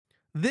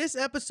This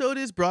episode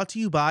is brought to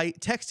you by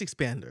Text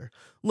Expander.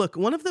 Look,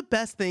 one of the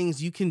best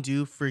things you can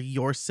do for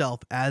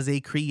yourself as a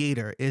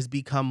creator is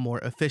become more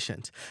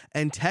efficient,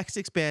 and Text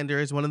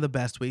Expander is one of the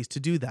best ways to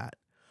do that.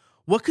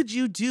 What could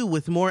you do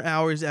with more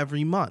hours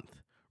every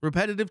month?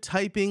 Repetitive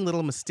typing,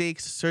 little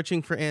mistakes,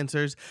 searching for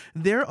answers,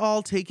 they're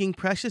all taking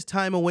precious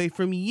time away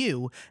from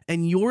you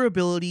and your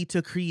ability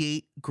to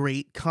create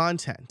great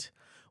content.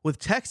 With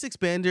Text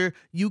Expander,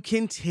 you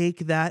can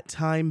take that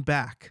time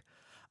back.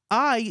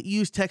 I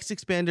use Text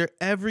Expander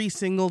every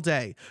single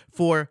day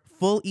for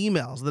full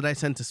emails that I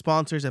send to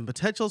sponsors and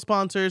potential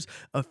sponsors,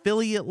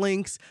 affiliate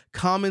links,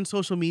 common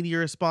social media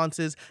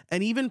responses,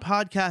 and even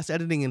podcast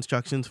editing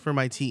instructions for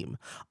my team.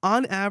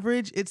 On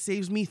average, it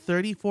saves me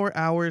 34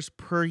 hours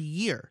per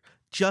year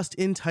just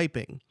in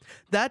typing.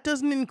 That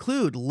doesn't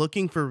include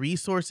looking for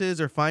resources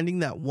or finding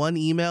that one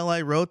email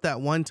I wrote that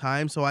one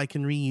time so I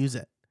can reuse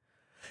it.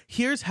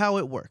 Here's how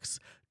it works.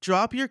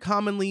 Drop your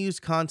commonly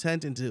used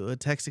content into a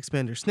Text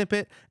Expander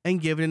snippet and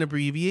give it an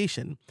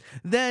abbreviation.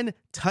 Then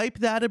type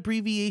that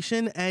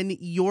abbreviation and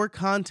your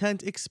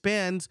content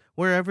expands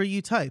wherever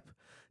you type.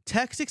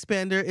 Text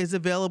Expander is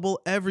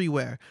available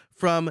everywhere,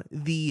 from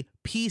the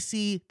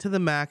PC to the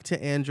Mac to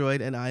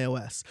Android and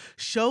iOS.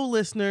 Show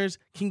listeners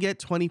can get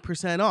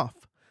 20%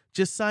 off.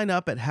 Just sign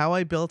up at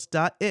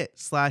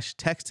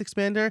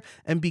howibuilt.it/textexpander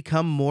and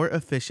become more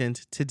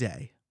efficient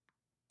today.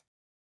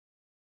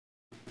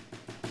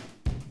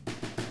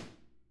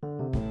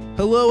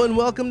 Hello and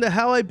welcome to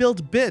How I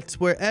Built Bits,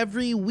 where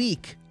every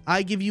week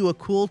I give you a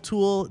cool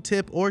tool,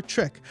 tip, or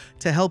trick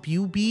to help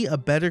you be a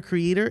better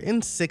creator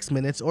in 6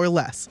 minutes or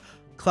less.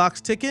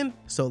 Clock's ticking,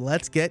 so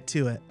let's get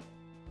to it.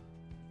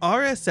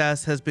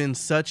 RSS has been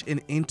such an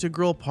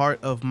integral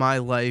part of my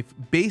life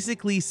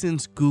basically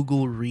since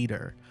Google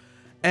Reader.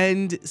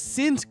 And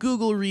since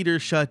Google Reader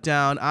shut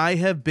down, I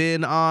have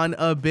been on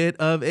a bit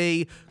of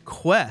a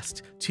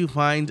quest to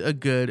find a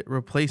good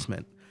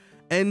replacement.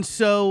 And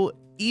so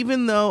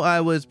even though I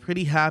was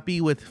pretty happy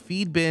with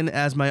Feedbin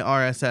as my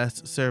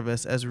RSS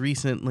service as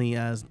recently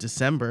as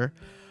December,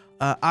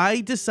 I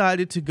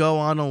decided to go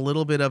on a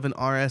little bit of an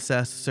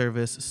RSS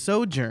service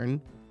sojourn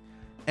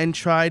and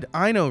tried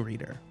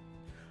iKnowReader,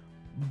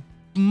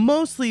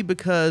 mostly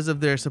because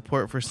of their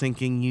support for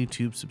syncing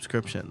YouTube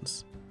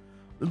subscriptions.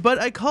 But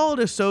I call it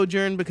a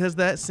sojourn because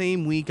that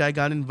same week I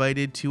got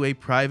invited to a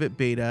private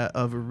beta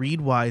of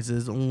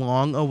Readwise's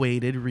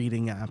long-awaited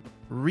reading app,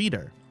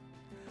 Reader.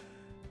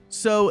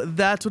 So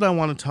that's what I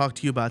want to talk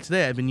to you about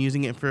today. I've been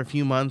using it for a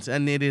few months,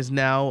 and it is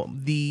now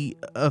the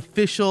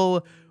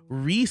official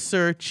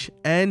research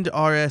and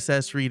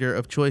RSS reader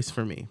of choice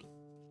for me.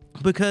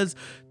 Because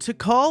to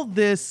call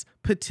this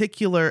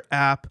particular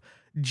app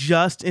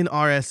just an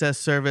RSS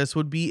service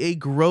would be a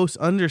gross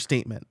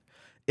understatement.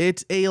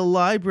 It's a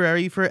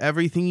library for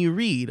everything you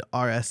read: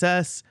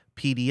 RSS,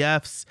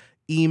 PDFs,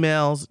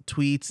 emails,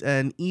 tweets,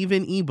 and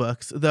even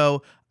ebooks,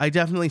 though I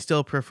definitely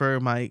still prefer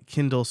my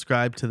Kindle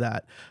Scribe to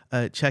that.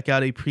 Check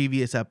out a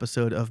previous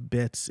episode of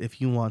Bits if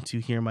you want to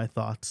hear my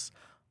thoughts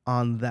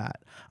on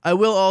that. I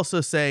will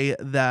also say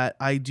that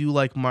I do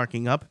like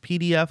marking up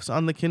PDFs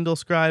on the Kindle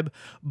Scribe,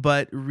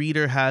 but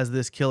Reader has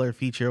this killer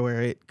feature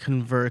where it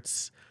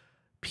converts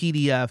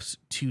PDFs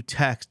to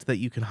text that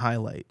you can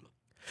highlight.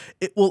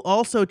 It will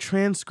also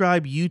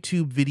transcribe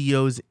YouTube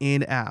videos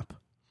in-app.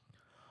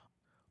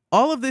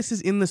 All of this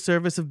is in the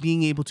service of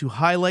being able to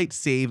highlight,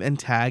 save, and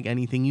tag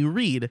anything you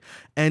read,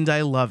 and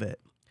I love it.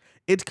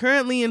 It's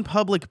currently in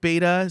public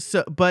beta,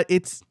 but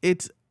it's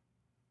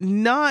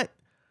not.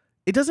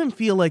 It doesn't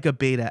feel like a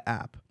beta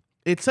app.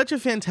 It's such a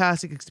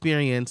fantastic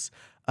experience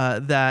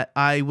that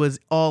I was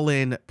all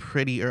in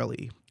pretty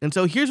early. And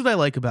so here's what I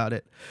like about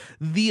it: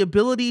 the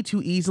ability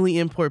to easily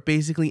import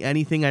basically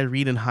anything I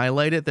read and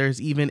highlight it. There's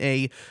even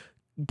a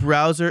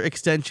browser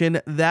extension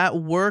that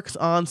works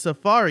on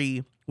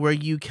Safari, where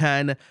you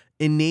can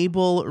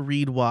enable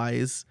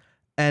Readwise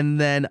and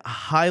then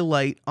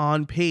highlight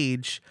on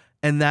page,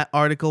 and that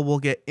article will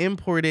get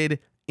imported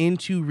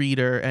into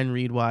Reader and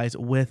Readwise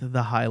with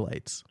the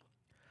highlights.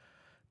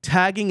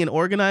 Tagging and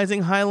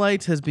organizing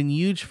highlights has been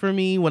huge for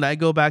me. When I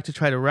go back to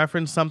try to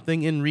reference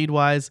something in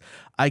Readwise,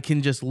 I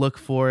can just look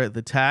for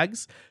the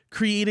tags.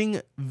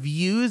 Creating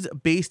views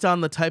based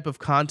on the type of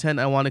content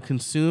I want to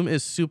consume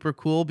is super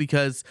cool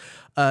because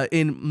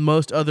in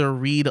most other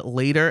read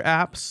later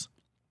apps,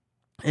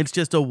 it's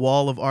just a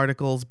wall of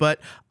articles, but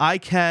I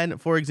can,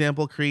 for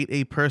example, create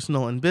a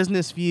personal and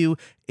business view,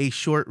 a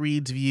short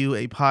reads view,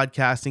 a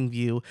podcasting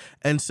view,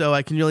 and so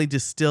I can really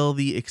distill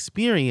the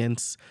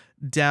experience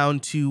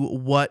down to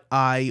what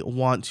I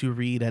want to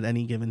read at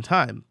any given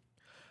time.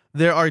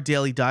 There are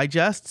daily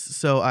digests,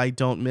 so I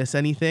don't miss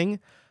anything.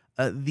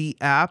 The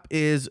app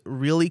is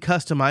really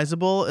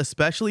customizable,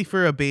 especially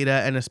for a beta,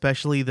 and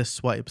especially the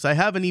swipes. I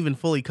haven't even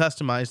fully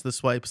customized the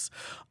swipes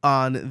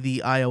on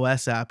the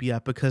iOS app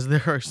yet because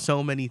there are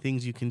so many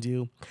things you can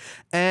do.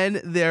 And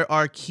there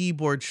are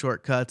keyboard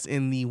shortcuts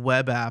in the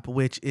web app,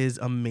 which is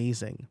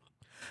amazing.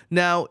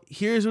 Now,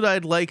 here's what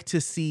I'd like to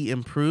see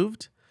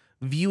improved.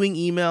 Viewing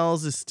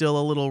emails is still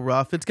a little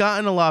rough. It's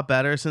gotten a lot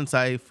better since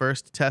I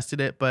first tested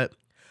it, but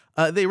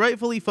They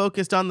rightfully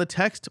focused on the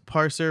text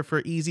parser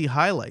for easy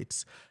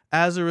highlights.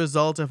 As a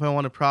result, if I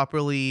want to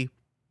properly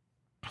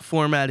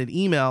formatted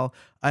email,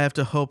 I have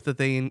to hope that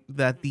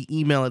the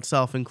email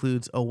itself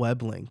includes a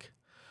web link.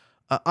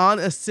 On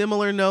a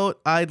similar note,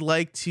 I'd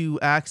like to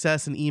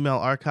access an email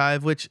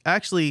archive, which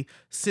actually,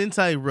 since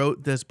I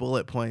wrote this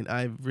bullet point,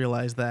 I've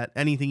realized that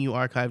anything you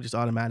archive just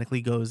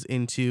automatically goes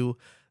into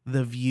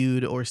the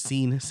viewed or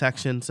seen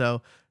section.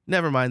 So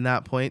never mind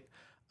that point.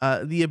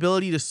 The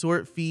ability to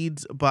sort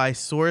feeds by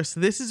source.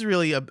 This is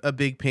really a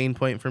big pain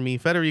point for me.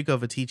 Federico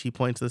Vitici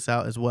points this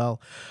out as well.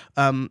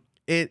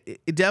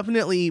 It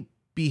definitely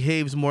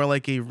behaves more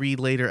like a read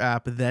later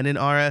app than an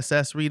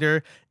RSS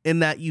reader in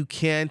that you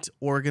can't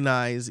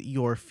organize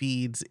your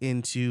feeds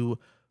into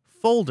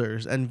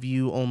folders and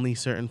view only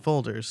certain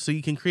folders. So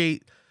you can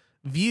create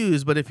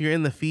views, but if you're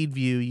in the feed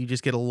view, you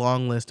just get a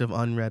long list of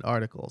unread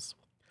articles.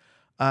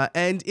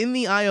 And in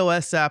the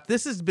iOS app,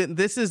 this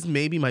is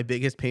maybe my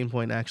biggest pain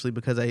point actually,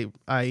 because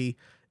I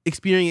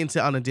experience it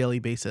on a daily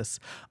basis.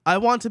 I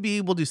want to be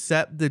able to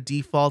set the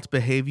default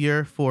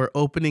behavior for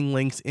opening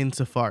links in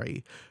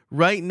Safari.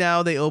 Right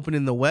now, they open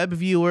in the web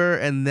viewer,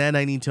 and then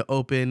I need to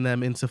open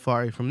them in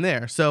Safari from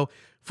there. So,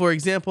 for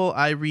example,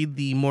 I read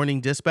the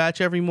Morning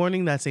Dispatch every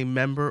morning. That's a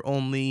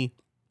member-only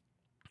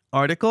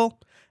article.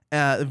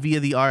 Via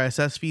the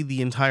RSS feed,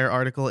 the entire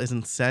article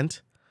isn't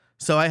sent.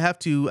 So I have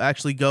to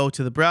actually go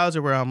to the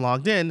browser where I'm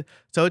logged in.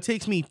 So it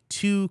takes me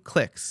 2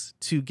 clicks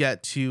to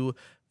get to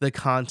the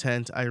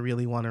content I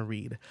really want to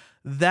read.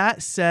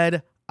 That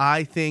said,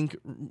 I think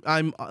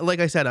I'm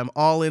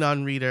all in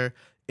on Reader.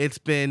 It's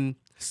been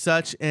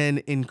such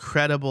an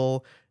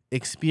incredible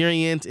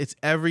experience. It's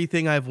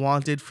everything I've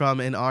wanted from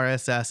an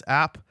RSS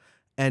app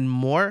and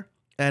more,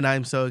 and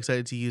I'm so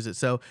excited to use it.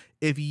 So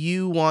if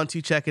you want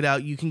to check it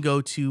out, you can go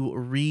to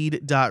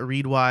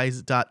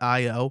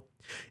read.readwise.io.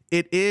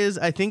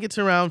 I think it's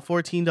around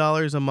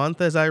 $14 a month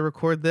as I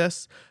record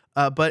this.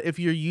 But if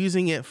you're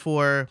using it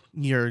for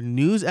your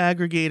news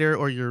aggregator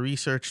or your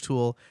research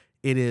tool,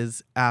 it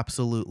is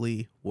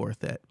absolutely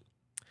worth it.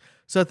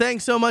 So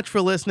thanks so much for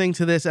listening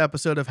to this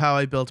episode of How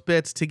I Built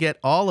Bits. To get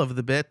all of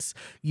the bits,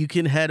 you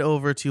can head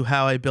over to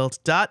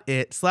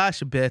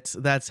howibuilt.it/bits.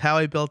 That's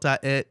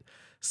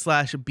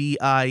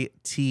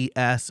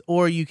howibuilt.it/BITS,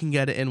 or you can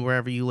get it in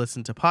wherever you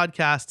listen to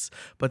podcasts.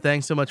 But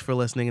thanks so much for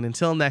listening. And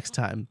until next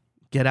time,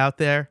 get out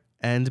there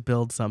and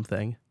build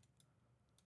something.